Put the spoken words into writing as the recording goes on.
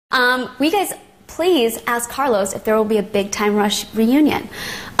Will you guys please ask Carlos if there will be a Big Time Rush reunion?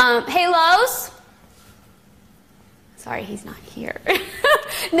 Hey, Los? Sorry, he's not here.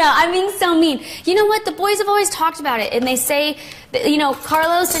 No, I'm being so mean. You know what? The boys have always talked about it, and they say that, you know,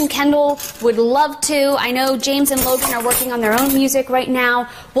 Carlos and Kendall would love to. I know James and Logan are working on their own music right now.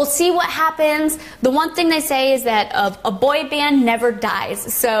 We'll see what happens. The one thing they say is that a boy band never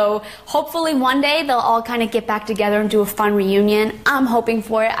dies. So hopefully one day they'll all kind of get back together and do a fun reunion. I'm hoping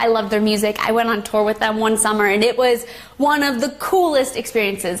for it. I love their music. I went on tour with them one summer, and it was one of the coolest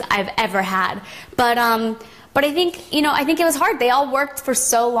experiences I've ever had. But I think, you know, I think it was hard. They all worked for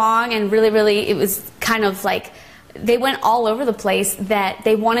so long, and really, it was kind of like they went all over the place that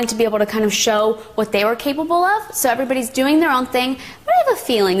they wanted to be able to kind of show what they were capable of. So everybody's doing their own thing. But I have a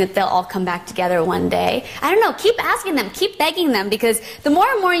feeling that they'll all come back together one day. I don't know. Keep asking them. Keep begging them, because the more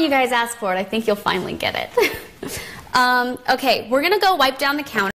and more you guys ask for it, I think you'll finally get it. Okay, we're going to go wipe down the counter.